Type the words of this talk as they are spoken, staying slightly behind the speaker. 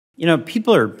You know,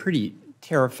 people are pretty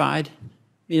terrified. I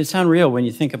mean, it's unreal when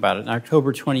you think about it. In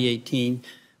October 2018,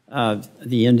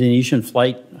 the Indonesian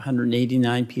flight,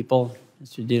 189 people,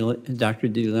 Dr.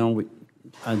 De Leon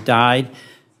died.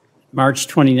 March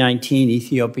 2019,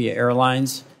 Ethiopia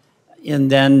Airlines. And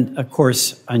then, of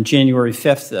course, on January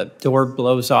 5th, the door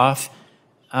blows off.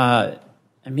 I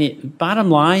mean, bottom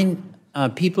line,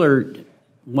 people are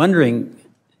wondering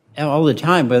all the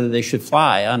time whether they should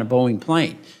fly on a Boeing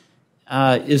plane.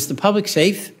 Is the public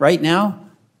safe right now?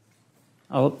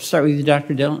 I'll start with you,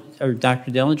 Dr.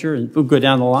 Dillinger, and we'll go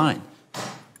down the line.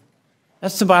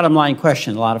 That's the bottom line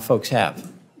question a lot of folks have.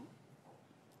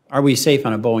 Are we safe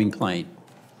on a Boeing plane?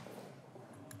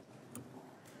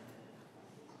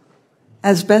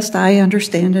 As best I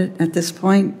understand it at this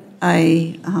point,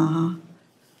 I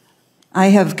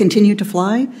have continued to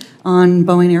fly on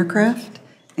Boeing aircraft,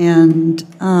 and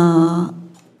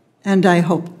I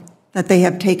hope that they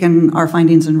have taken our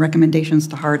findings and recommendations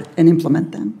to heart and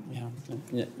implement them.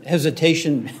 Yeah.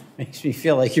 Hesitation makes me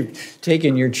feel like you're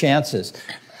taking your chances.